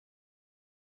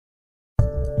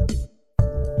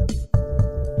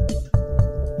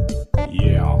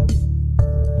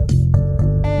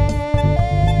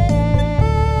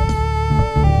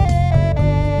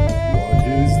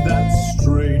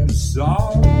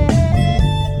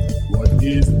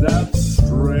is that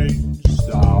strange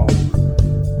sound?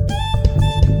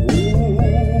 Ooh.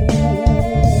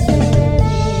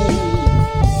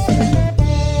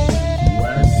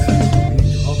 Where can it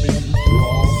be coming from?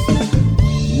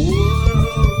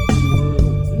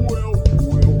 Well.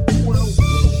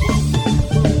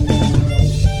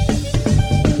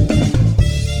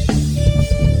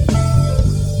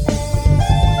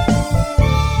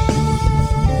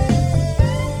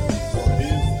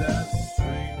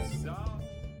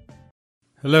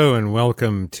 Hello and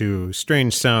welcome to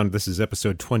Strange Sound. This is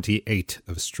episode 28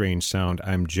 of Strange Sound.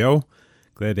 I'm Joe.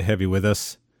 Glad to have you with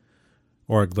us.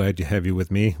 Or glad to have you with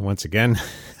me once again.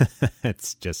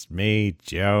 It's just me,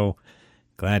 Joe.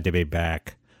 Glad to be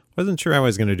back. Wasn't sure I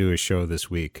was going to do a show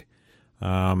this week.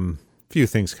 Few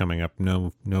things coming up.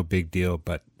 No big deal,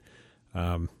 but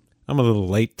I'm a little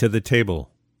late to the table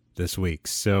this week.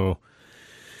 So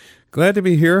glad to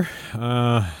be here.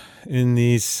 In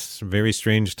these very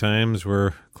strange times,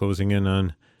 we're closing in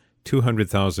on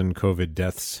 200,000 COVID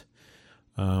deaths.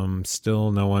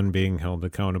 Still no one being held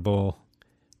accountable.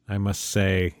 I must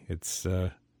say it's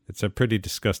a pretty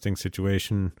disgusting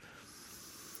situation.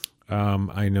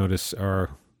 I notice our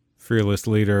fearless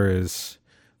leader is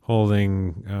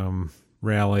holding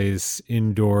rallies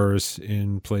indoors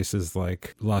in places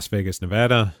like Las Vegas,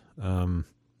 Nevada.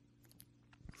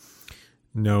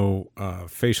 No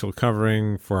facial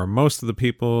covering for most of the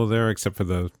people there, except for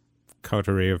the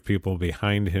coterie of people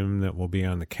behind him that will be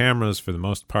on the cameras for the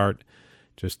most part,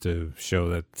 just to show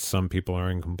that some people are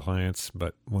in compliance.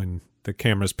 But when the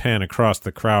cameras pan across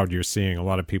the crowd, you're seeing a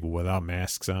lot of people without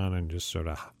masks on and just sort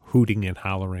of hooting and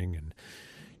hollering and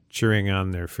cheering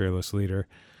on their fearless leader.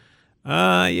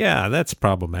 Yeah, that's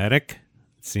problematic.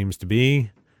 It seems to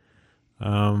be.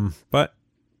 But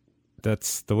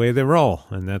that's the way they roll,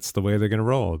 and that's the way they're going to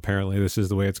roll. Apparently, this is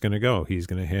the way it's going to go. He's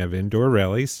going to have indoor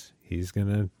rallies. He's going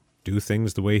to do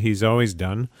things the way he's always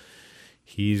done.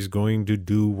 He's going to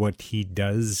do what he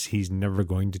does. He's never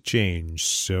going to change.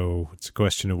 So it's a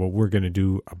question of what we're going to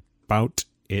do about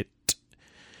it.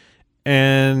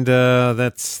 And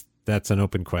that's an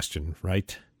open question,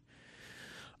 right?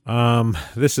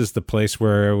 This is the place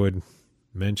where I would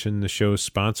mention the show's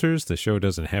sponsors. The show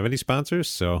doesn't have any sponsors,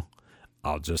 so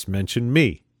I'll just mention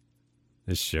me.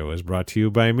 This show is brought to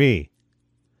you by me,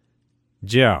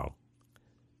 Joe.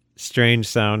 Strange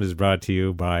Sound is brought to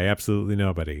you by absolutely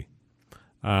nobody.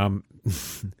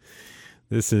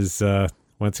 This is,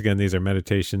 once again, these are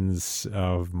meditations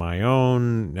of my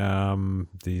own.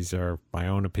 These are my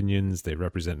own opinions. They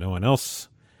represent no one else.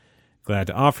 Glad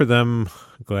to offer them.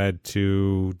 Glad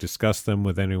to discuss them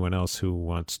with anyone else who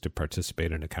wants to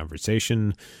participate in a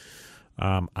conversation.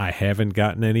 I haven't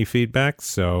gotten any feedback,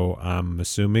 so I'm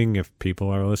assuming if people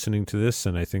are listening to this,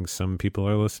 and I think some people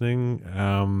are listening,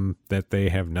 that they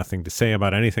have nothing to say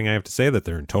about anything I have to say, that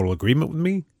they're in total agreement with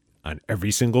me on every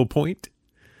single point.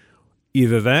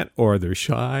 Either that, or they're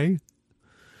shy,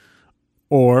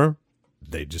 or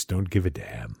they just don't give a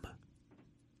damn.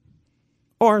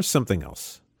 Or something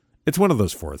else. It's one of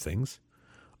those four things.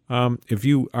 If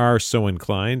you are so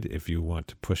inclined, if you want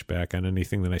to push back on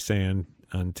anything that I say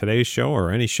on today's show or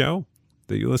any show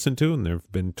that you listen to, and there have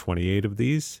been 28 of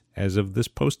these as of this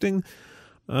posting,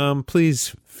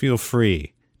 please feel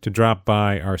free to drop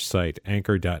by our site,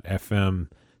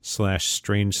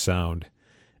 anchor.fm/strangesound,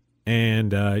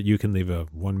 and you can leave a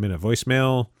 1-minute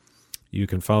voicemail. You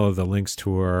can follow the links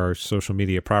to our social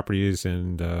media properties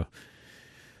and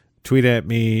tweet at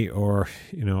me, or,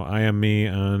 I am me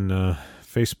on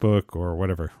Facebook or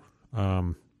whatever.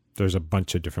 There's a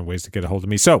bunch of different ways to get a hold of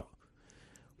me. So,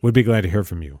 would be glad to hear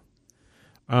from you.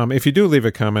 If you do leave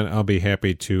a comment, I'll be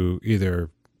happy to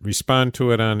either respond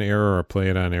to it on air or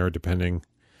play it on air, depending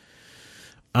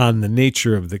on the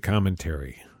nature of the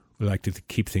commentary. We like to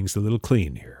keep things a little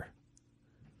clean here.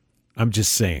 I'm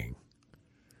just saying.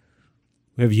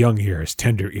 We have young ears,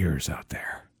 tender ears out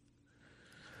there.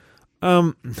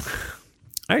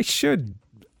 I should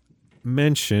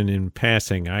mention in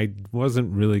passing, I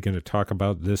wasn't really going to talk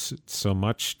about this so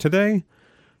much today,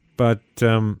 but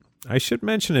I should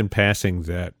mention in passing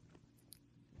that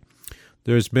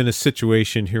there's been a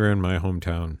situation here in my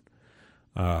hometown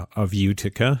of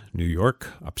Utica, New York,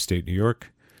 upstate New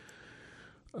York,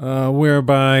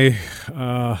 whereby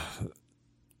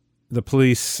the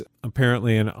police,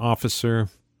 apparently an officer,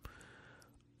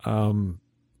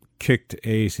 kicked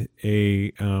a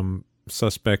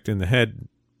suspect in the head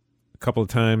a couple of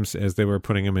times as they were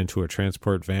putting him into a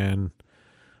transport van.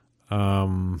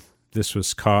 This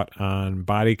was caught on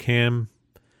body cam,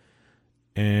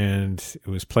 and it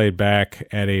was played back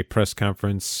at a press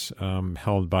conference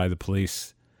held by the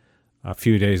police a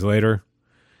few days later.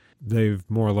 they've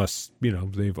more or less,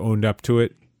 they've owned up to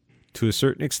it to a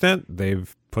certain extent.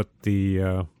 They've put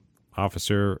the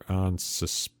officer on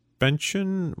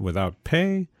suspension without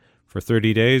pay for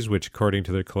 30 days, which according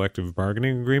to their collective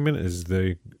bargaining agreement is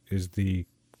the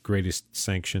greatest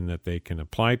sanction that they can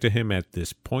apply to him at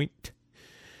this point.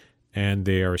 And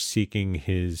they are seeking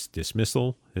his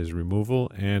dismissal, his removal,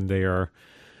 and they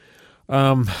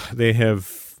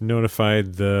have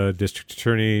notified the district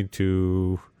attorney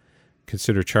to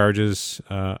consider charges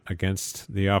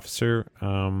against the officer.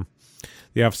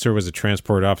 The officer was a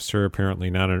transport officer, apparently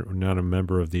not a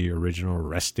member of the original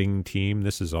arresting team.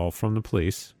 This is all from the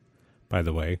police, by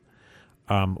the way.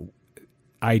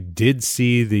 I did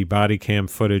see the body cam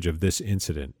footage of this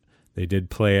incident. They did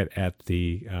play it at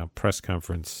the press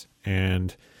conference,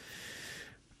 and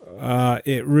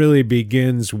it really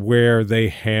begins where they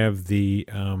have the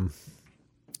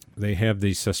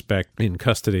suspect in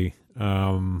custody.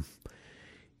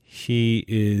 He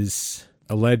is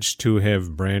alleged to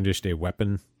have brandished a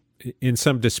weapon in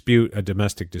some dispute, a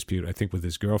domestic dispute, I think with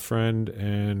his girlfriend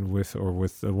and with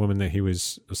a woman that he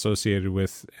was associated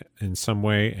with in some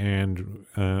way, and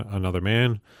another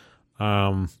man.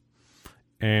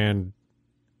 And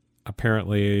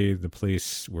apparently the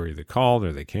police were either called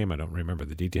or they came. I don't remember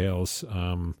the details.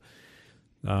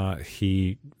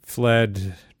 He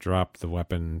fled, dropped the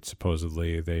weapon.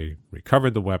 Supposedly they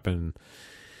recovered the weapon.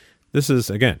 This is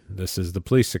the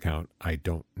police account. I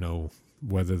don't know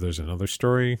whether there's another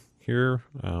story here.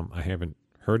 I haven't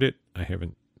heard it. I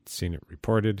haven't seen it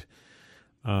reported.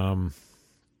 And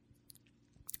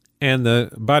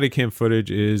the body cam footage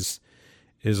is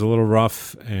a little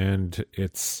rough, and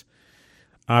it's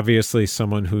obviously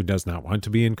someone who does not want to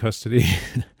be in custody.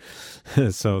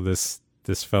 So this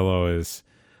fellow is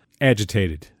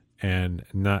agitated and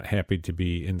not happy to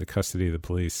be in the custody of the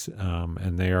police,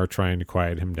 and they are trying to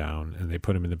quiet him down, and they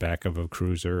put him in the back of a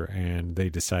cruiser, and they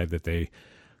decide that they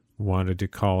wanted to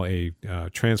call a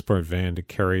transport van to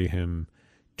carry him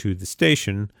to the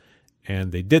station,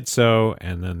 and they did so,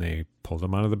 and then they pulled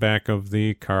him out of the back of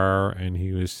the car, and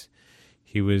he was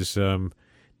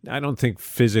I don't think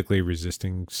physically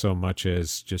resisting so much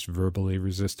as just verbally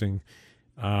resisting,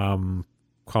 calling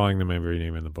them every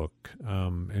name in the book,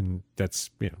 and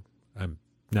that's,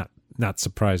 not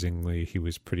surprisingly, he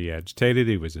was pretty agitated.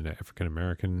 He was an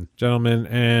African-American gentleman,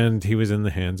 and he was in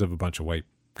the hands of a bunch of white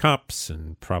cops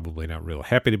and probably not real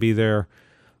happy to be there.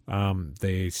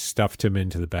 They stuffed him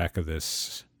into the back of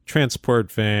this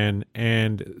transport van,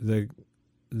 and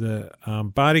the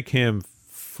body cam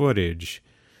footage,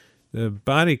 the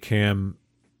body cam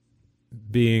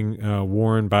being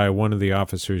worn by one of the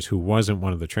officers who wasn't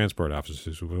one of the transport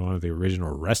officers, who was one of the original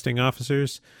arresting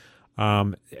officers,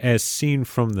 as seen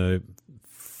from the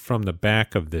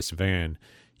back of this van,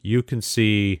 you can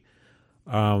see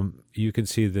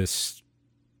this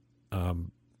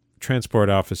transport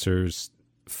officer's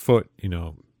foot,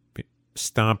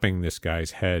 stomping this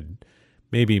guy's head,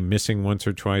 maybe missing once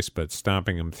or twice, but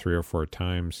stomping him 3 or 4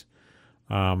 times.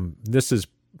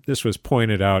 This was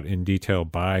pointed out in detail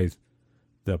by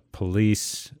the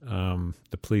police.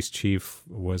 The police chief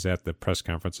was at the press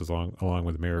conference along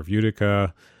with the mayor of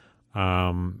Utica,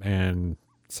 and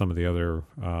some of the other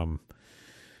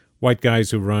white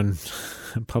guys who run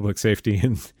public safety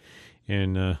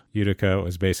in Utica. It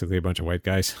was basically a bunch of white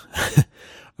guys.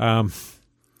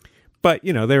 But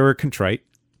they were contrite.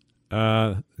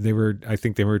 I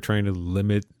think they were trying to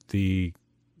limit the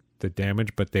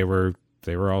damage, but they were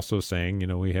also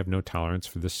saying, we have no tolerance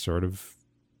for this sort of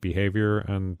behavior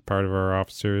on part of our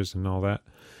officers and all that.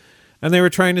 And they were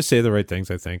trying to say the right things,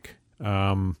 I think.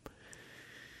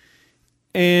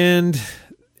 And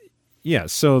yeah,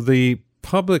 so the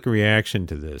public reaction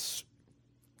to this,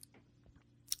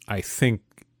 I think,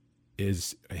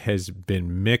 has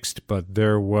been mixed, but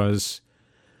there was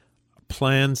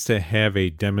plans to have a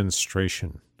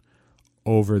demonstration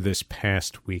over this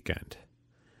past weekend.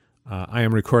 I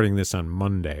am recording this on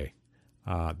Monday.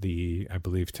 I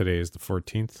believe today is the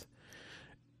 14th.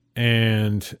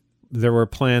 And there were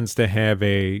plans to have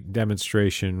a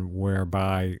demonstration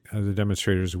whereby the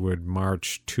demonstrators would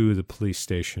march to the police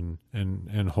station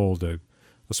and hold a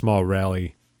small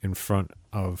rally in front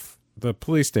of the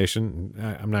police station.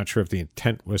 I'm not sure if the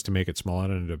intent was to make it small.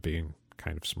 It ended up being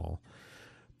kind of small.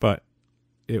 But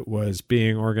it was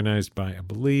being organized by, I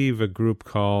believe, a group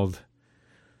called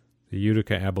the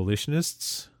Utica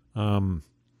Abolitionists. I'm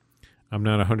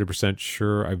not 100%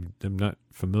 sure. I'm not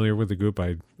familiar with the group.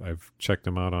 I've checked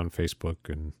them out on Facebook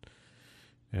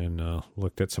and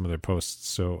looked at some of their posts.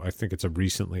 So I think it's a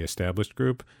recently established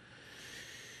group.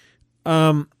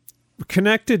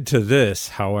 Connected to this,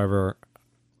 however,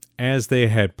 as they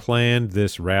had planned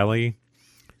this rally,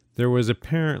 there was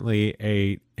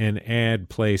apparently an ad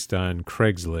placed on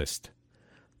Craigslist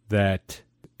that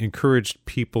encouraged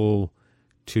people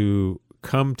to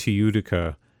come to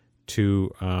Utica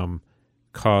to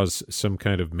cause some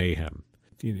kind of mayhem,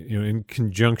 in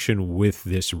conjunction with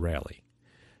this rally.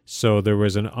 So there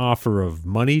was an offer of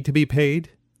money to be paid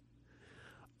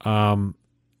to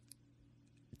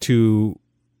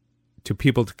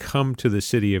people to come to the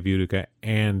city of Utica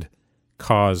and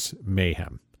cause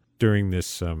mayhem during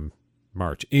this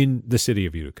march in the city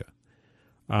of Utica.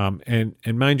 And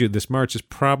mind you, this march is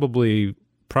probably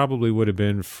would have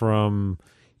been from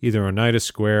either Oneida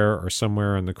Square or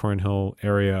somewhere in the Cornhill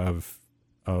area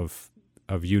of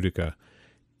Utica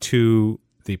to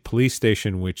the police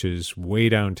station, which is way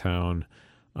downtown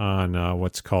on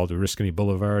what's called Oriskany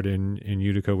Boulevard in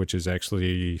Utica, which is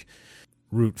actually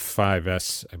Route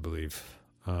 5S, I believe.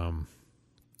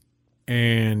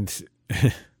 And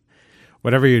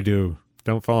whatever you do,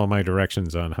 don't follow my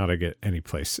directions on how to get any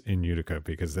place in Utica,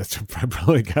 because that's I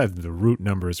probably got the route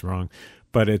numbers wrong.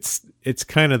 But it's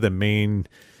kind of the main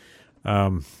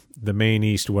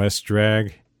east-west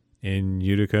drag in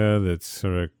Utica that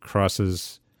sort of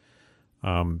crosses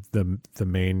the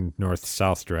main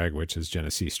north-south drag, which is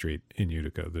Genesee Street in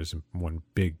Utica. There's one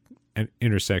big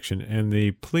intersection, and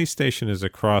the police station is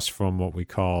across from what we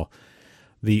call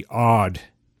the Odd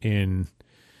in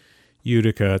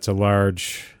Utica. It's a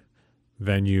large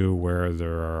venue where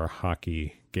there are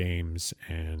hockey games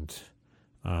and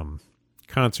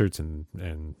concerts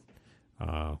and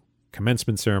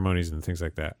commencement ceremonies and things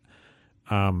like that.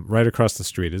 Right across the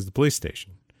street is the police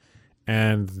station.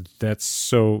 And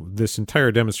this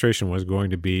entire demonstration was going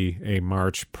to be a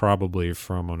march probably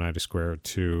from Oneida Square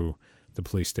to the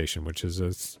police station, which is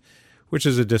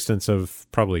a distance of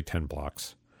probably 10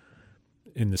 blocks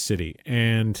in the city.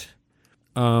 And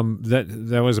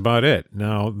that was about it.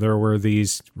 Now, there were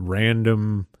these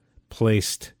random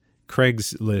placed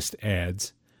Craigslist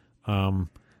ads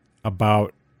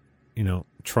about,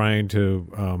 trying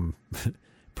to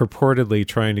purportedly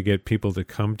trying to get people to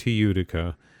come to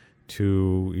Utica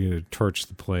to torch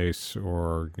the place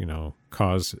or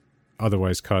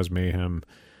otherwise cause mayhem,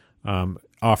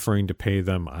 offering to pay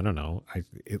them. I don't know.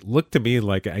 It looked to me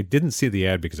like, I didn't see the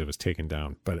ad because it was taken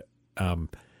down, but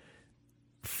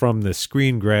from the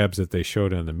screen grabs that they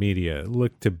showed on the media, it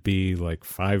looked to be like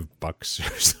 $5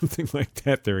 or something like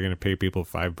that. They were going to pay people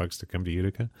 $5 to come to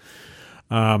Utica.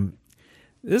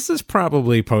 This is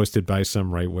probably posted by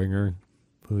some right winger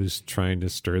who's trying to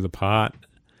stir the pot.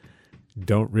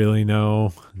 Don't really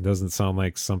know. Doesn't sound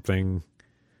like something,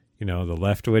 the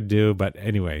left would do. But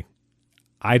anyway,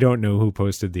 I don't know who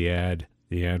posted the ad.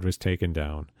 The ad was taken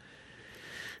down.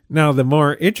 Now, the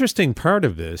more interesting part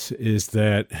of this is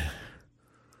the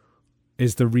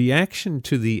reaction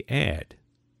to the ad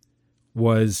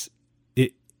was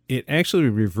it actually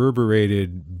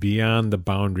reverberated beyond the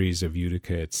boundaries of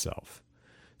Utica itself.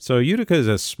 So Utica is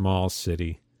a small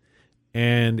city,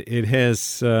 and it has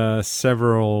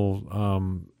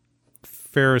several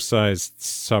fair-sized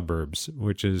suburbs,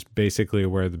 which is basically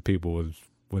where the people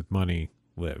with money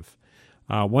live.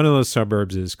 One of those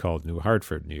suburbs is called New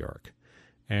Hartford, New York,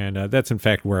 and that's in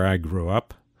fact where I grew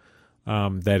up.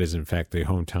 That is in fact the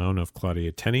hometown of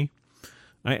Claudia Tenney.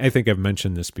 I think I've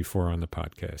mentioned this before on the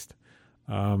podcast.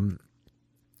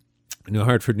 New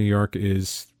Hartford, New York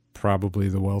is probably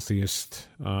the wealthiest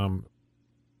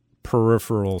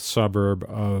peripheral suburb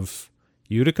of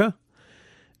Utica.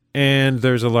 And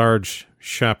there's a large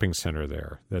shopping center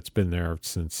there that's been there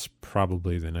since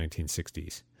probably the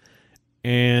 1960s.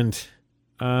 And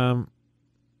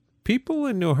people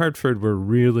in New Hartford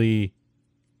were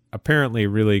apparently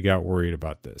really got worried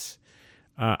about this.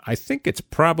 I think it's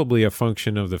probably a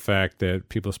function of the fact that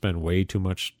people spend way too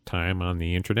much time on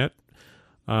the internet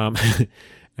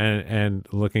and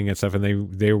looking at stuff,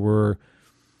 and they were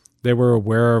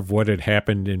aware of what had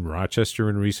happened in Rochester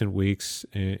in recent weeks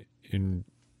in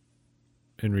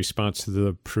response to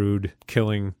the Prude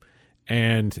killing,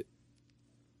 and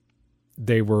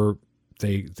they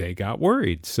got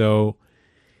worried. So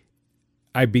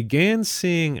I began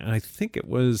seeing, I think it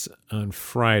was on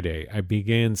Friday, I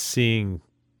began seeing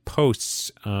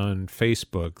posts on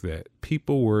Facebook that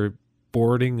people were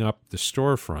boarding up the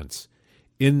storefronts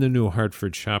in the New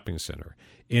Hartford shopping center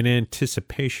in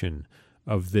anticipation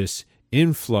of this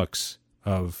influx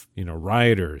of,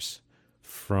 rioters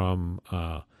from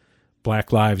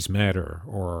Black Lives Matter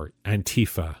or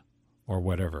Antifa or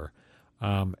whatever.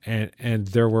 And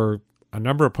there were a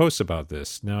number of posts about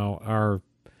this. Now,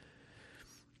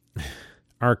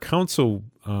 our council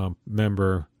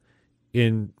member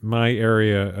in my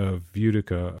area of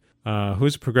Utica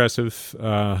who's a progressive,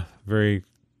 very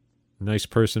nice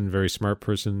person, very smart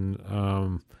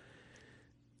person.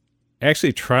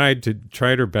 Actually tried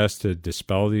her best to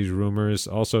dispel these rumors.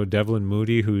 Also, Devlin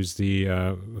Moody, who's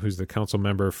the council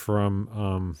member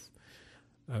from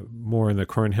more in the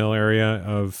Cornhill area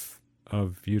of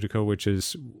Utica, which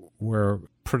is where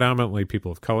predominantly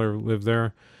people of color live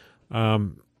there.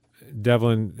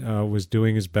 Devlin was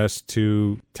doing his best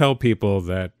to tell people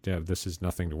that this is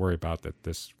nothing to worry about, that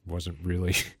this wasn't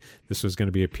really, this was going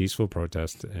to be a peaceful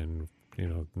protest, and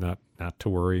not to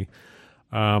worry.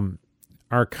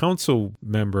 Our council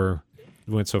member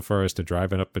went so far as to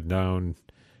drive it up and down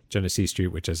Genesee Street,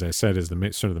 which, as I said, is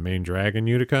sort of the main drag in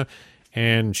Utica,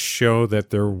 and show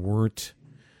that there were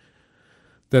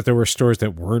stores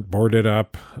that weren't boarded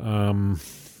up.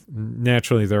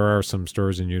 Naturally, there are some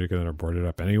stores in Utica that are boarded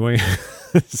up anyway,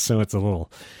 so it's a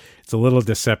little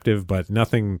deceptive, but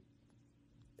nothing,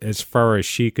 as far as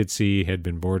she could see, had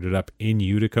been boarded up in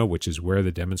Utica, which is where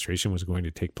the demonstration was going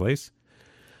to take place.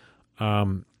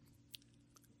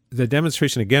 The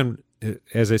demonstration, again,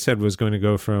 as I said, was going to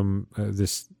go from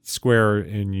this square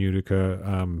in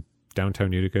Utica,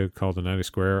 downtown Utica, called Oneida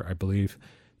Square, I believe,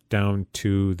 down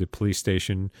to the police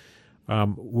station,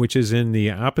 which is in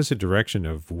the opposite direction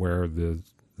of where the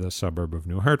suburb of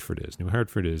New Hartford is. New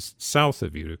Hartford is south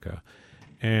of Utica,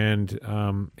 and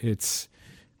it's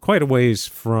quite a ways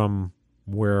from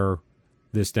where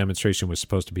this demonstration was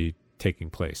supposed to be taking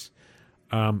place.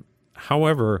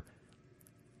 However,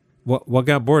 what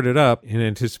got boarded up in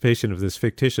anticipation of this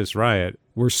fictitious riot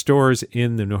were stores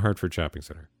in the New Hartford shopping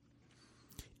center,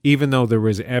 even though there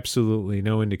was absolutely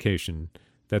no indication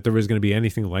that there was going to be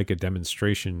anything like a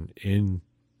demonstration in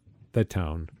the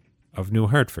town of New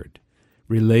Hartford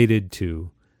related to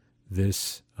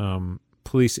this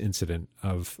police incident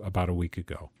of about a week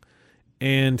ago.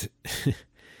 And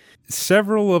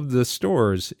several of the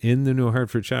stores in the New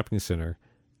Hartford shopping center,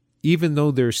 even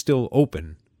though they're still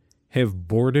open, have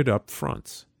boarded up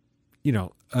fronts.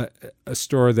 A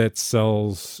store that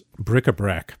sells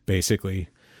bric-a-brac, basically.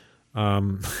 A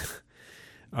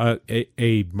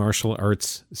martial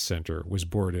arts center was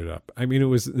boarded up. I mean,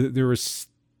 there was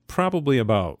probably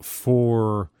about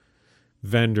 4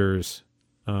 vendors,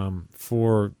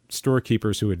 4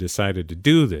 storekeepers who had decided to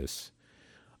do this,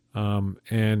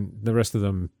 and the rest of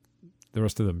them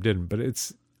didn't. But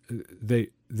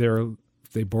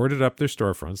they boarded up their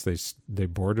storefronts. They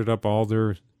boarded up all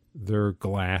their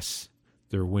glass,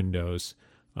 their windows,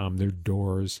 their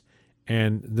doors,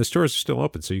 and the stores are still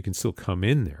open, so you can still come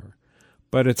in there.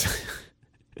 But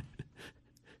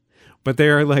but they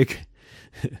are like,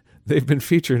 they've been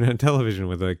featured on television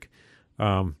with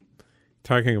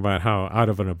talking about how out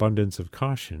of an abundance of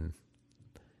caution,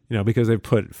 because they've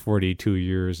put 42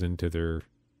 years into their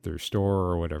store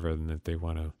or whatever, and that they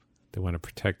want to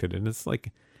protect it. And it's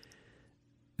like,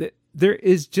 there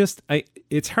is just,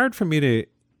 it's hard for me to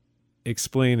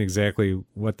explain exactly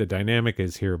what the dynamic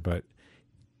is here, but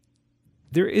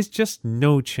there is just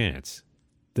no chance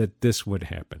that this would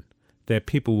happen, that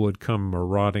people would come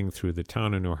marauding through the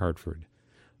town of New Hartford,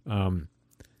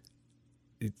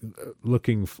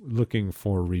 looking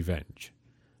for revenge,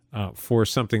 for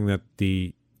something that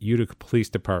the Utica Police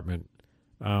Department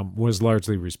was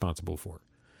largely responsible for.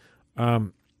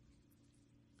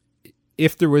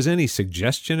 If there was any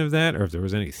suggestion of that, or if there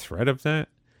was any threat of that,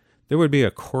 there would be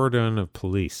a cordon of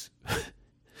police,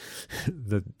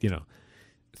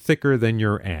 thicker than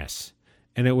your ass,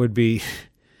 and it would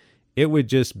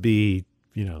just be,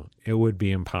 it would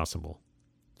be impossible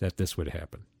that this would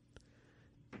happen.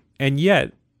 And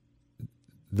yet,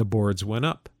 the boards went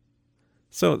up.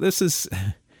 So this is,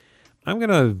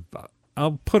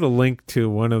 I'll put a link to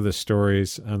one of the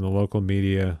stories on the local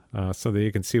media so that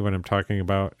you can see what I'm talking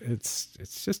about. It's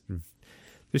just,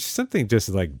 there's something just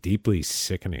like deeply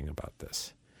sickening about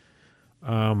this.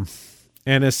 And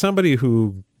as somebody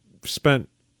who spent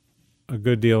a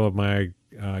good deal of my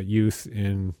youth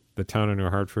in the town of New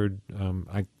Hartford,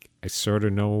 I sort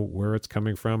of know where it's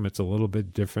coming from. It's a little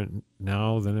bit different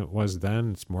now than it was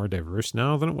then. It's more diverse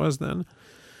now than it was then.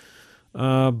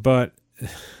 But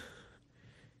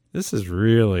this is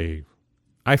really,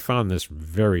 I found this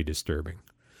very disturbing,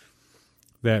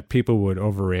 that people would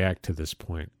overreact to this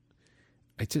point.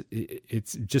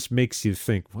 It just makes you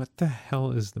think, what the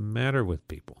hell is the matter with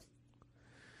people?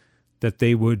 That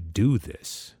they would do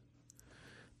this.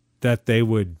 That they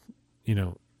would,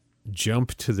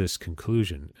 jump to this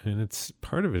conclusion. And it's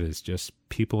part of it is just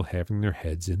people having their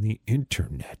heads in the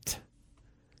internet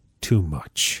too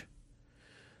much.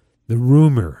 The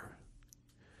rumor.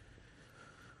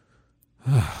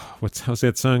 How's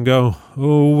that song go?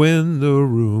 Oh, when the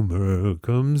rumor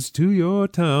comes to your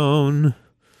town.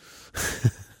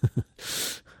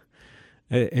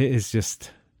 It's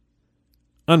just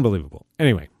unbelievable.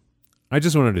 Anyway, I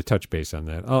just wanted to touch base on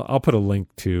that. I'll put a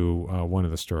link to one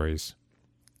of the stories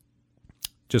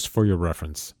just for your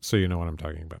reference so you know what I'm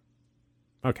talking about.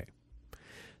 Okay.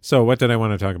 So what did I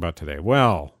want to talk about today?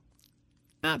 Well,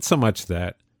 not so much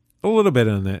that. A little bit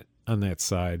on that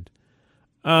side.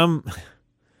 I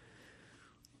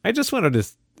just wanted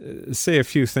to say a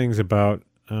few things about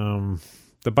the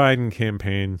Biden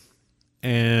campaign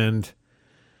and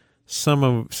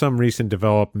some recent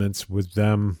developments with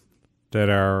them that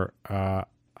are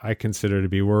I consider to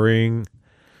be worrying.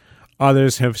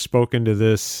 Others have spoken to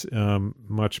this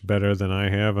much better than I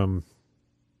have. I'm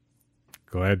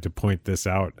glad to point this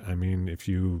out. I mean, if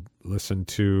you listen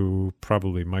to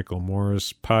probably Michael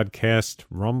Moore's podcast,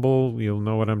 Rumble, you'll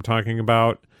know what I'm talking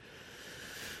about.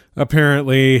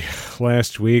 Apparently,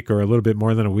 last week or a little bit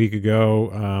more than a week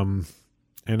ago,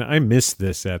 and I missed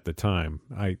this at the time.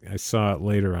 I saw it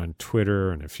later on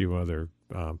Twitter and a few other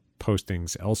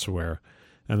postings elsewhere,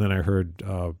 and then I heard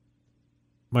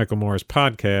Michael Moore's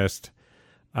podcast.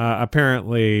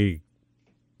 Apparently,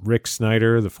 Rick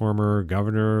Snyder, the former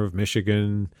governor of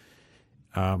Michigan,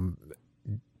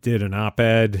 did an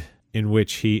op-ed in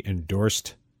which he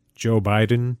endorsed Joe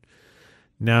Biden.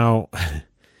 Now,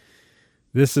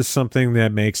 this is something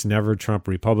that makes never Trump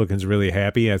Republicans really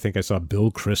happy. I think I saw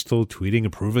Bill Kristol tweeting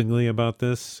approvingly about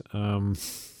this. Bill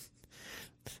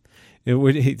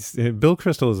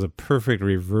Kristol is a perfect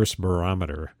reverse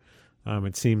barometer.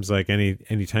 It seems like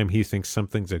anytime he thinks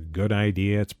something's a good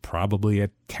idea, it's probably a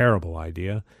terrible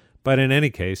idea. But in any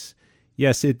case,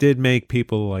 yes, it did make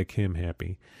people like him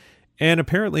happy. And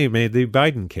apparently it made the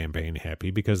Biden campaign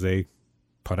happy because they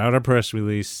put out a press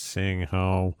release saying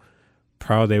how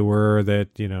proud they were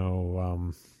that,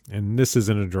 and this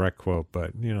isn't a direct quote,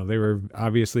 but, they were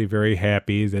obviously very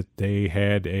happy that they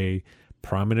had a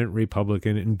prominent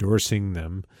Republican endorsing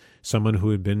them, someone who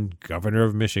had been governor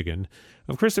of Michigan.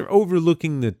 Of course, they're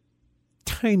overlooking the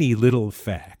tiny little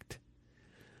fact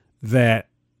that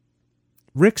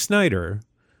Rick Snyder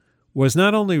was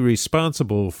not only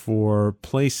responsible for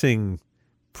placing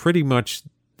pretty much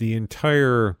the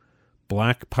entire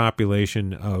black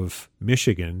population of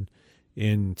Michigan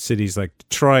in cities like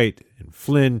Detroit and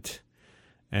Flint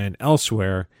and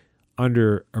elsewhere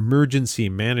under emergency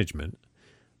management.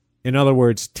 In other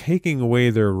words, taking away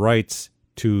their rights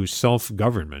to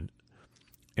self-government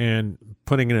and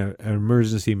putting an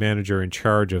emergency manager in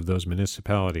charge of those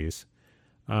municipalities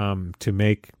to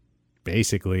make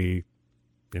basically,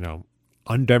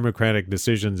 undemocratic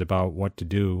decisions about what to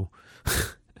do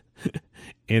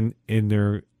in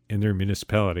their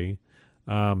municipality.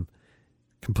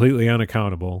 Completely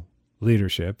unaccountable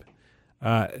leadership.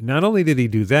 Not only did he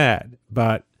do that,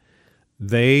 but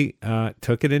they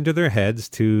took it into their heads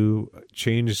to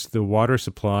change the water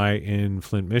supply in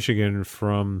Flint, Michigan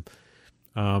from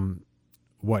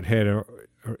what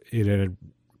it had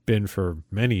been for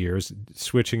many years,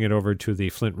 switching it over to the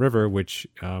Flint River, which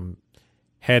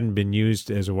hadn't been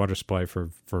used as a water supply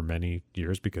for many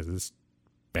years because it's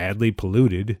badly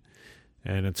polluted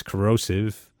and it's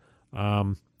corrosive.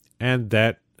 And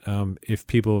that, if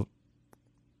people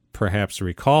perhaps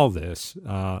recall this,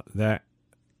 that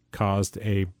caused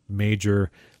a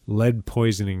major lead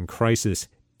poisoning crisis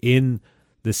in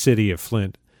the city of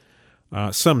Flint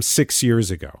some 6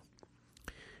 years ago.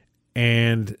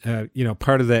 And,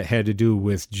 part of that had to do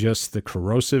with just the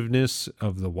corrosiveness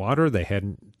of the water. They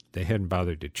hadn't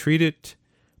bothered to treat it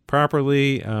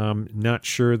properly. Not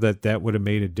sure that would have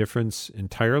made a difference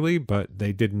entirely, but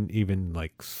they didn't even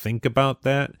think about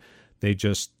that. They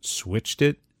just switched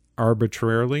it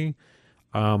arbitrarily.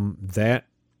 That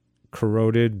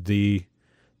corroded the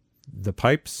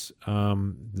pipes,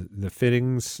 the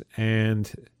fittings,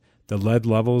 and the lead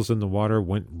levels in the water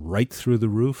went right through the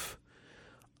roof.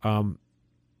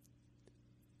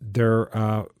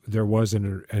 There was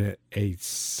a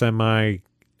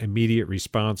semi-immediate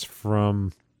response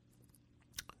from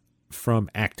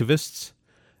activists,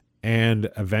 and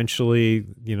eventually,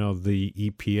 the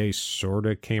EPA sort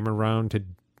of came around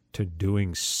to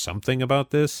doing something about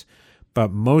this,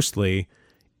 but mostly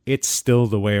it's still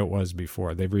the way it was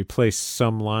before. They've replaced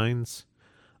some lines,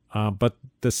 but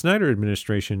the Snyder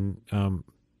administration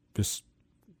just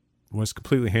was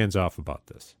completely hands-off about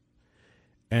this.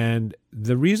 And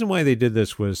the reason why they did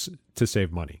this was to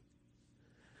save money.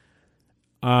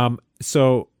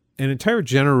 So an entire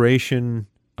generation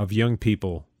of young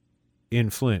people in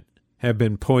Flint have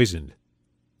been poisoned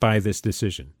by this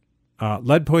decision.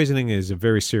 Lead poisoning is a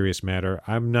very serious matter.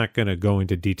 I'm not going to go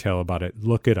into detail about it.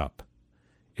 Look it up.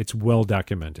 It's well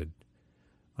documented.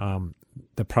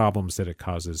 The problems that it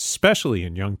causes, especially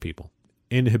in young people.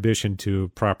 Inhibition to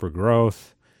proper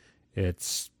growth.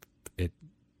 It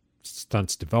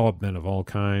stunts development of all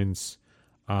kinds.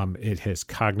 It has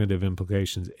cognitive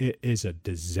implications. It is a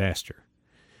disaster.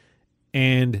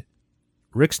 And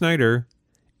Rick Snyder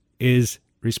is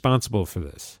responsible for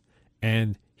this.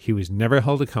 And he was never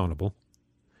held accountable.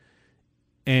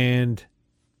 And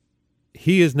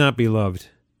he is not beloved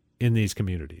in these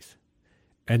communities.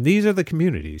 And these are the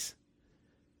communities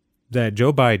that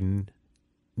Joe Biden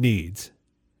needs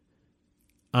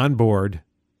on board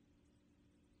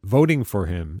voting for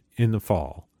him in the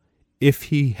fall if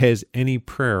he has any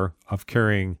prayer of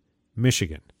carrying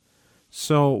Michigan.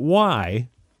 So why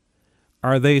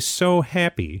are they so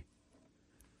happy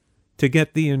to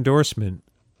get the endorsement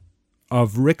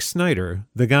of Rick Snyder,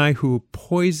 the guy who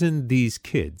poisoned these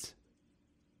kids,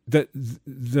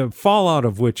 the fallout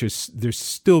of which is they're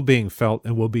still being felt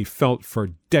and will be felt for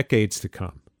decades to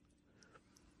come?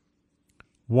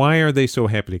 Why are they so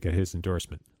happy to get his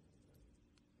endorsement?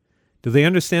 Do they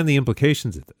understand the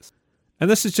implications of this? And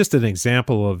this is just an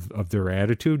example of their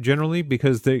attitude generally,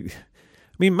 because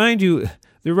mind you,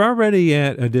 they're already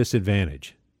at a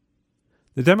disadvantage.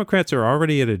 The Democrats are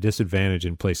already at a disadvantage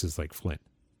in places like Flint.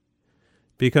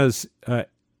 Because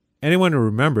anyone who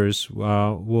remembers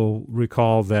will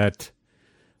recall that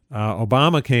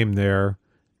Obama came there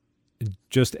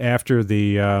just after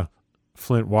the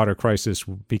Flint water crisis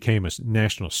became a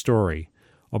national story.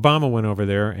 Obama went over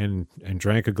there and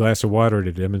drank a glass of water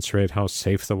to demonstrate how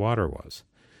safe the water was.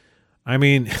 I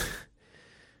mean,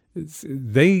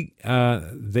 they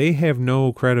have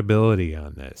no credibility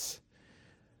on this.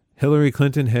 Hillary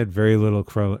Clinton had very little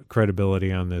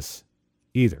credibility on this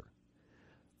either.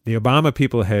 The Obama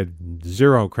people had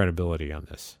zero credibility on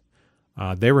this.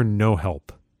 They were no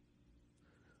help.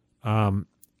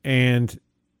 And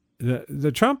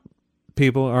the Trump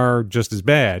people are just as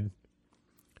bad,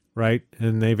 right?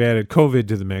 And they've added COVID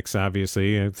to the mix,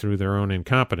 obviously, through their own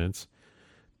incompetence.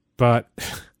 But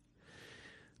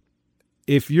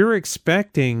if you're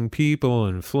expecting people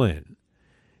in Flint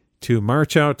to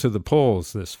march out to the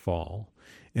polls this fall,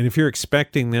 and if you're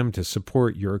expecting them to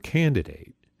support your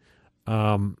candidate,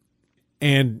 and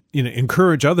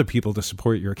encourage other people to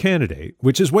support your candidate,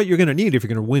 which is what you're going to need if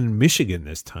you're going to win Michigan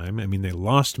this time. I mean, they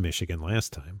lost Michigan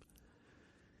last time.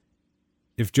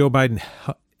 If Joe Biden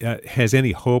has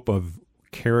any hope of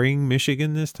carrying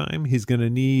Michigan this time, he's going to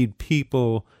need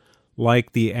people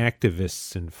like the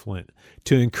activists in Flint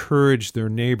to encourage their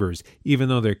neighbors, even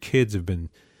though their kids have been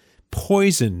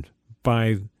poisoned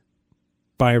by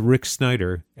Rick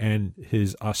Snyder and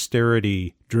his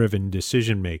austerity-driven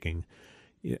decision-making,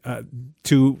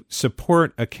 to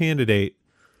support a candidate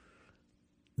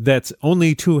that's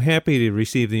only too happy to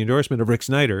receive the endorsement of Rick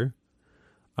Snyder.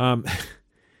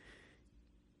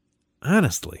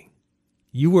 Honestly,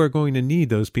 you are going to need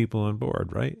those people on board,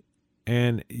 right?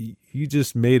 And you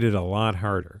just made it a lot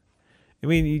harder. I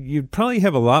mean, you'd probably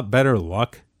have a lot better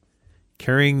luck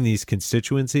carrying these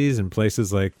constituencies in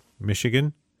places like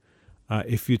Michigan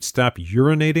if you'd stop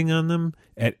urinating on them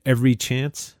at every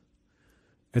chance.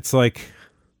 It's like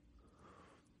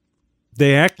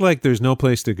they act like there's no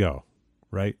place to go,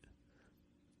 right?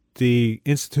 The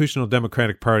institutional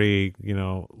Democratic Party,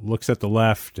 looks at the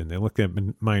left and they look at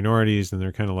minorities and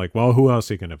they're kind of like, well, who else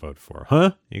are you going to vote for?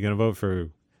 Huh? You going to vote for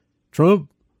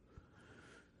Trump?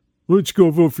 Let's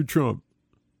go vote for Trump.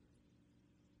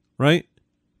 Right?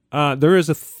 There is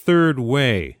a third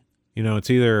way. It's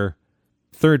either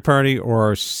third party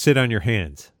or sit on your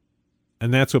hands.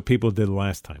 And that's what people did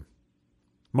last time.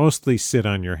 Mostly sit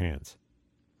on your hands.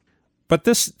 But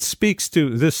this speaks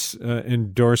to this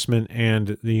endorsement,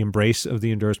 and the embrace of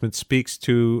the endorsement speaks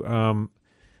to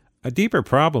a deeper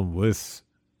problem with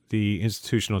the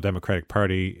institutional Democratic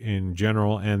Party in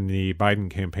general and the Biden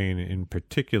campaign in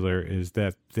particular, is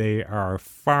that they are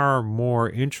far more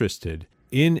interested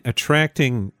in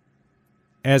attracting,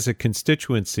 as a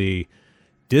constituency,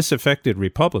 disaffected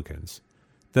Republicans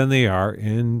than they are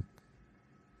in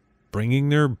bringing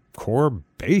their core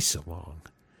base along,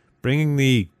 bringing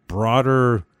the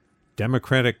broader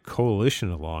Democratic coalition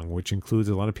along, which includes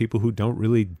a lot of people who don't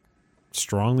really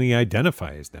strongly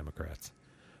identify as Democrats,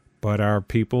 but are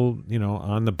people,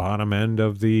 on the bottom end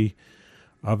of the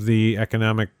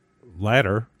economic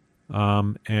ladder,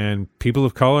 and people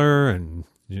of color, and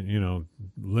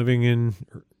living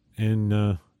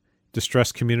in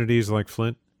distressed communities like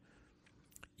Flint.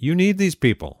 You need these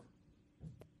people.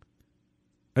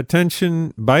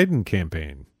 Attention, Biden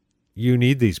campaign. You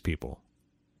need these people.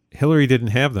 Hillary didn't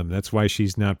have them. That's why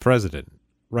she's not president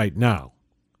right now,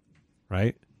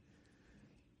 right?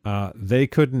 They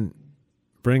couldn't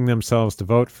bring themselves to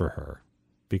vote for her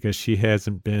because she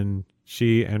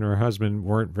and her husband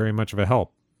weren't very much of a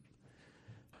help.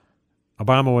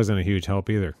 Obama wasn't a huge help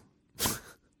either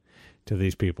to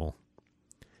these people.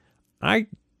 I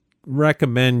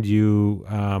recommend you,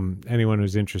 anyone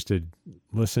who's interested,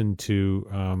 listen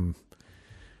to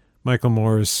Michael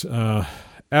Moore's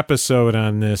episode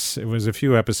on this. It was a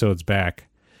few episodes back.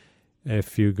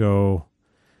 If you go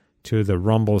to the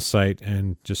Rumble site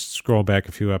and just scroll back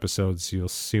a few episodes, you'll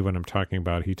see what I'm talking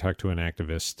about. He talked to an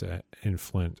activist in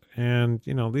Flint. And,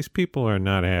 these people are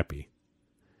not happy.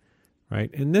 Right?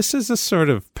 And this is a sort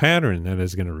of pattern that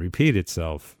is going to repeat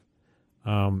itself.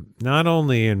 Not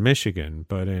only in Michigan,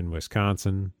 but in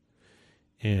Wisconsin,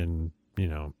 in,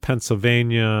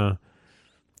 Pennsylvania,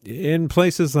 in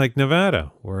places like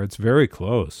Nevada, where it's very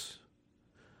close.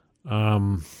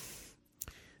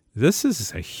 This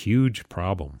is a huge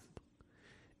problem,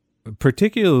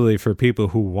 particularly for people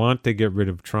who want to get rid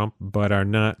of Trump, but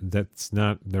that's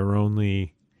not their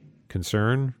only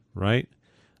concern, right?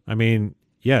 I mean,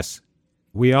 yes,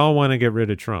 we all want to get rid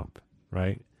of Trump,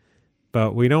 right?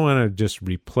 But we don't want to just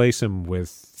replace him with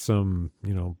some,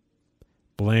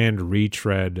 bland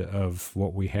retread of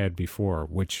what we had before,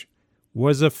 which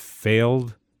was a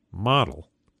failed model,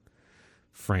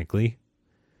 frankly.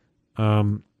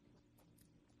 What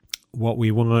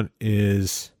we want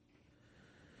is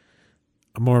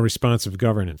a more responsive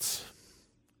governance.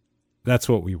 That's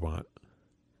what we want.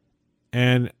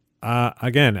 And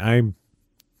again,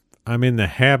 I'm in the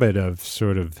habit of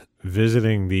sort of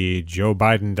visiting the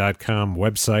joebiden.com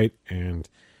website and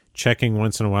checking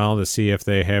once in a while to see if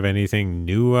they have anything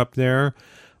new up there.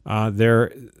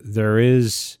 There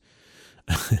is,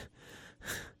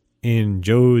 in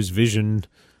Joe's vision,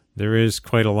 there is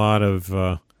quite a lot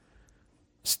of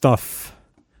stuff,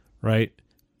 right?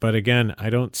 But again,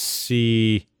 I don't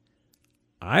see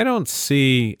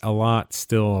a lot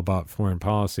still about foreign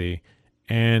policy,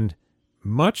 and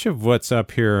much of what's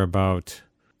up here about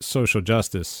social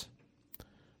justice,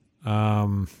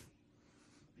 I'm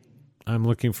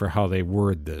looking for how they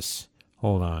word this.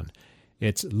 Hold on.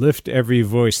 It's Lift Every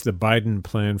Voice, the Biden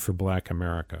Plan for Black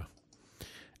America.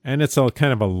 And it's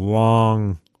kind of a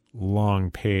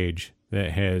long page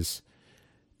that has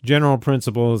general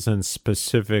principles and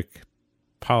specific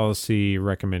policy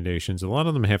recommendations. A lot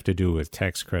of them have to do with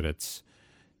tax credits,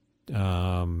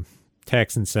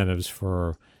 tax incentives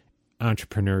for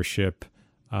entrepreneurship.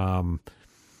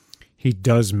 He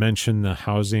does mention the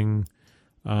housing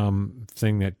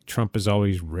thing that Trump is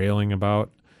always railing about.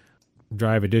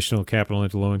 Drive additional capital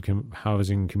into low-income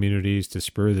housing communities to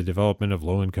spur the development of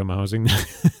low-income housing.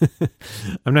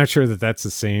 I'm not sure that that's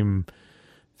the same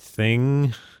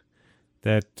thing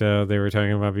that they were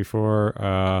talking about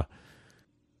before.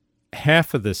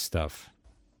 Half of this stuff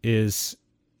is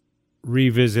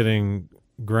revisiting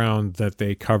ground that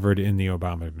they covered in the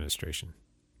Obama administration.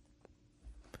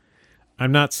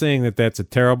 I'm not saying that that's a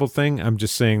terrible thing. I'm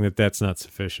just saying that that's not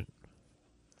sufficient.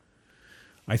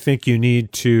 I think you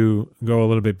need to go a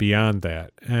little bit beyond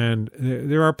that. And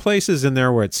there are places in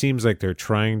there where it seems like they're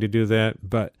trying to do that,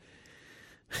 but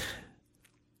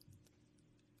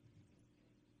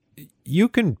you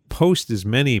can post as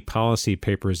many policy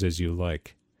papers as you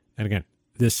like. And again,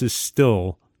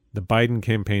 the Biden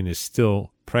campaign is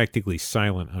still practically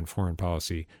silent on foreign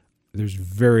policy. There's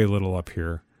very little up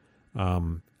here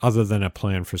other than a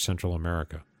plan for Central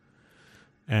America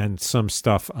and some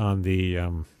stuff on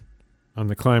the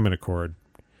climate accord.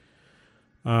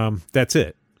 That's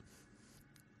it.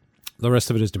 The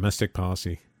rest of it is domestic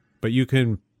policy. But you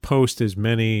can post as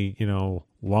many,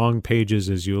 long pages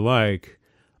as you like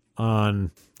on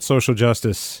social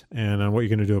justice and on what you're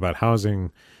going to do about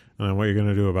housing and on what you're going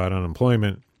to do about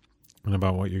unemployment and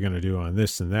about what you're going to do on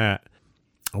this and that,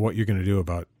 and what you're going to do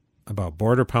about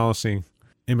border policy,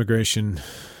 immigration.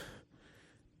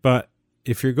 But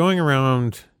if you're going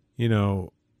around,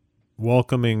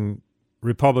 welcoming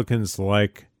Republicans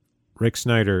like Rick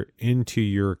Snyder into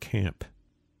your camp,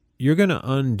 you're going to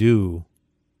undo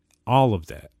all of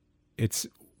that. It's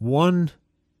one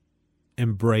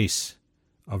embrace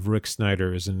of Rick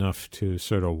Snyder is enough to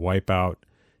sort of wipe out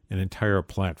an entire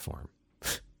platform.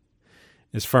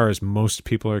 As far as most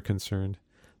people are concerned,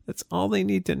 that's all they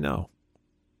need to know.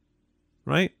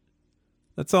 Right?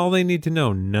 That's all they need to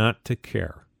know, not to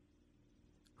care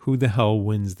who the hell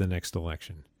wins the next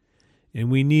election.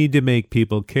 And we need to make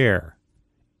people care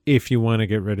if you want to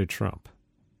get rid of Trump.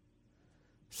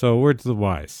 So, word to the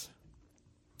wise.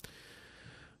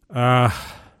 Biden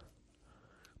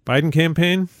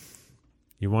campaign,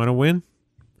 You want to win?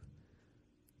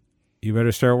 You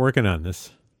better start working on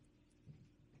this.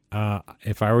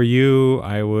 If I were you,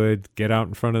 I would get out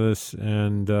in front of this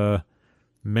and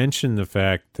mention the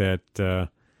fact that,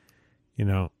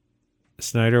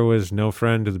 Snyder was no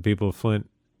friend to the people of Flint,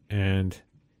 and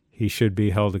he should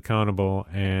be held accountable,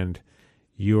 and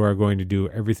you are going to do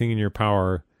everything in your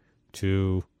power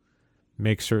to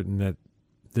make certain that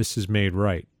this is made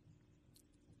right.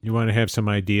 You want to have some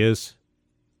ideas?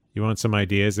 You want some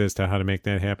ideas as to how to make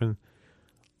that happen?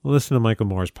 Listen to Michael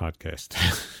Moore's podcast.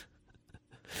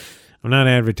 I'm not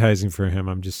advertising for him.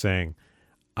 I'm just saying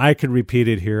I could repeat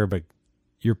it here, but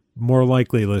you're more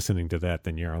likely listening to that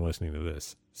than you are listening to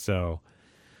this. So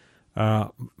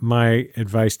my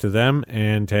advice to them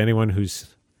and to anyone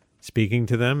who's speaking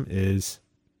to them is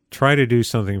try to do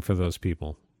something for those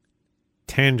people,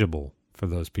 tangible for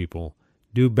those people.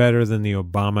 Do better than the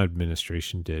Obama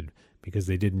administration did, because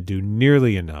they didn't do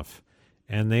nearly enough,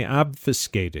 and they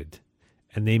obfuscated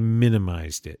and they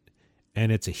minimized it,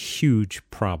 and it's a huge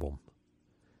problem.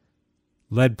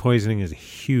 Lead poisoning is a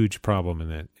huge problem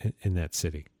in that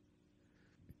city.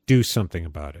 Do something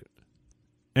about it.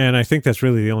 And I think that's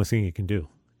really the only thing you can do.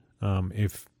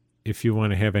 If you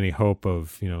want to have any hope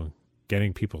of,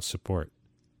 getting people's support.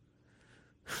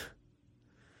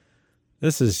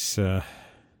 This is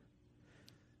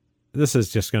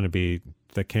just going to be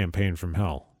the campaign from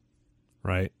hell,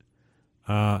 right?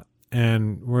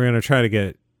 And we're going to try to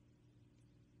get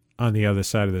on the other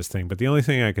side of this thing. But the only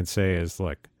thing I can say is,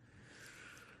 look,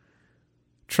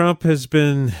 Trump has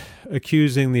been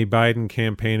accusing the Biden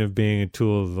campaign of being a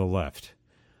tool of the left.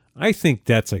 I think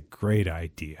that's a great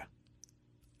idea.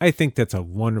 I think that's a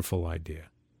wonderful idea.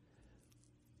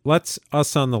 Let's,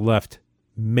 us on the left,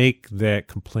 make that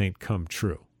complaint come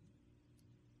true.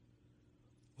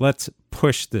 Let's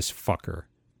push this fucker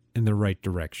in the right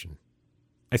direction.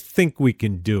 I think we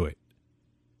can do it.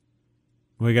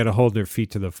 We got to hold their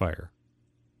feet to the fire.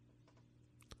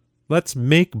 Let's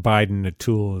make Biden a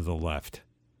tool of the left.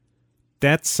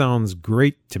 That sounds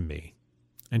great to me.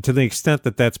 And to the extent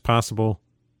that that's possible,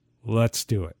 let's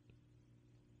do it.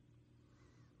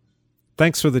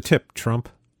 Thanks for the tip, Trump.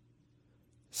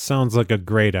 Sounds like a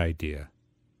great idea.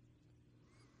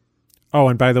 Oh,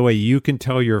 and by the way, you can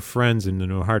tell your friends in the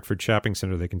New Hartford Shopping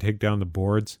Center they can take down the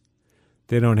boards.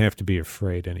 They don't have to be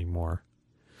afraid anymore.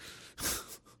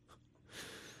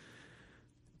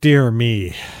 Dear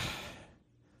me.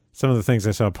 Some of the things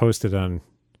I saw posted on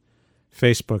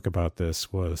Facebook about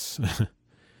this was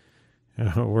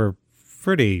we're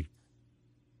pretty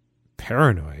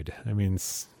paranoid. I mean,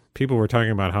 people were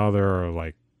talking about how there are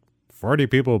like 40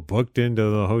 people booked into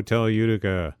the Hotel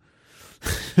Utica.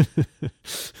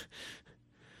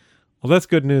 Well, that's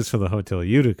good news for the Hotel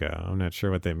Utica. I'm not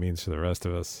sure what that means for the rest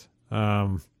of us.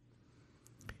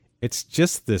 It's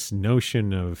just this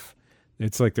notion of,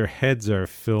 it's like their heads are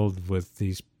filled with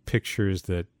these pictures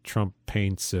that Trump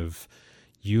paints of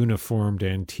uniformed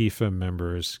Antifa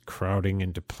members crowding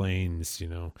into planes,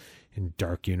 in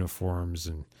dark uniforms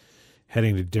and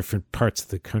heading to different parts of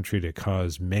the country to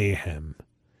cause mayhem.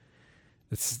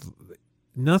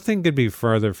 Nothing could be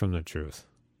farther from the truth.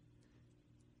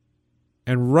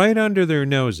 And right under their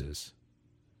noses,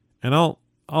 and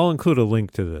I'll include a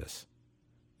link to this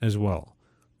as well.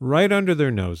 Right under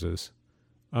their noses,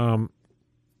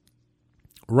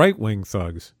 right-wing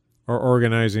thugs are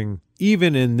organizing,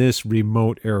 even in this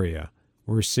remote area.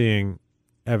 We're seeing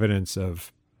evidence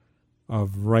of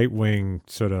right-wing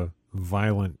sort of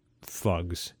violent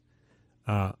thugs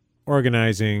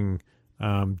organizing,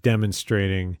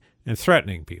 demonstrating, and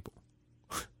threatening people.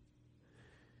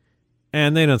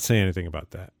 And they don't say anything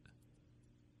about that.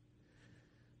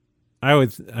 I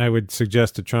would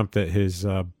suggest to Trump that his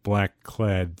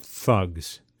black-clad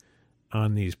thugs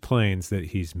on these planes that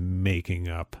he's making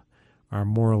up are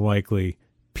more likely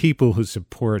people who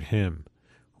support him,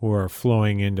 who are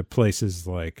flowing into places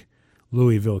like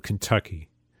Louisville, Kentucky,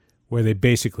 where they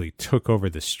basically took over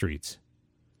the streets.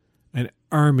 An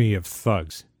army of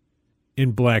thugs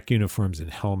in black uniforms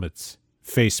and helmets,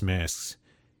 face masks,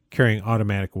 carrying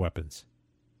automatic weapons.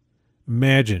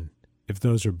 Imagine if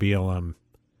those are BLM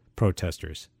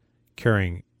protesters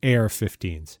carrying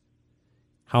AR-15s.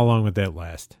 How long would that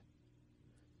last?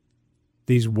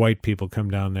 These white people come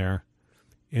down there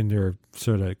in their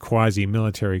sort of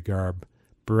quasi-military garb,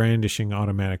 brandishing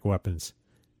automatic weapons,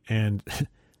 and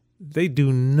they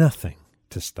do nothing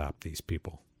to stop these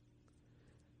people.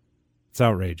 It's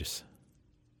outrageous.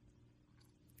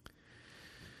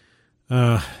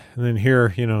 And then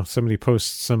here, somebody posts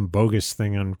some bogus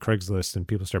thing on Craigslist and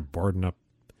people start boarding up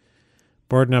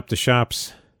the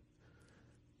shops,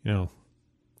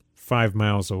 5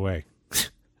 miles away.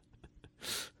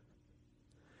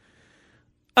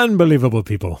 Unbelievable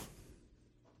people.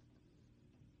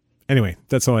 Anyway,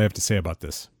 that's all I have to say about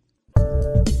this.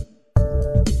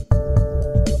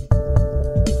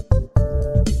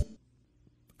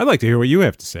 I'd like to hear what you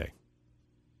have to say.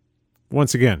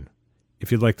 Once again, if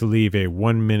you'd like to leave a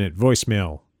 1-minute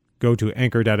voicemail, go to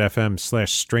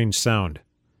anchor.fm/strangesound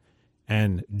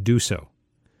and do so.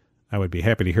 I would be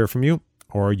happy to hear from you,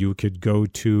 or you could go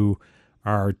to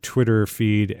our Twitter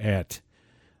feed at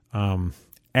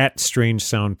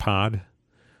StrangeSoundPod.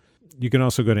 You can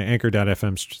also go to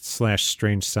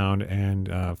anchor.fm/strangesound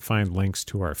and find links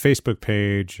to our Facebook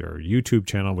page or YouTube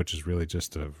channel, which is really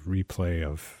just a replay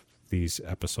of these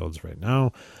episodes right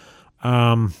now.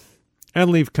 And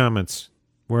leave comments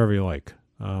wherever you like.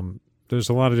 There's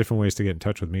a lot of different ways to get in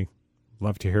touch with me.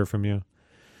 Love to hear from you.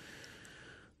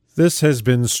 This has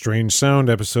been Strange Sound,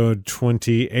 episode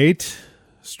 28.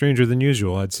 Stranger than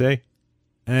usual, I'd say.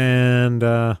 And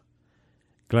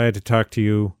glad to talk to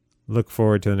you. Look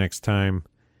forward to the next time.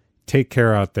 Take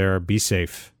care out there. Be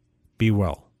safe. Be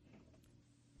well.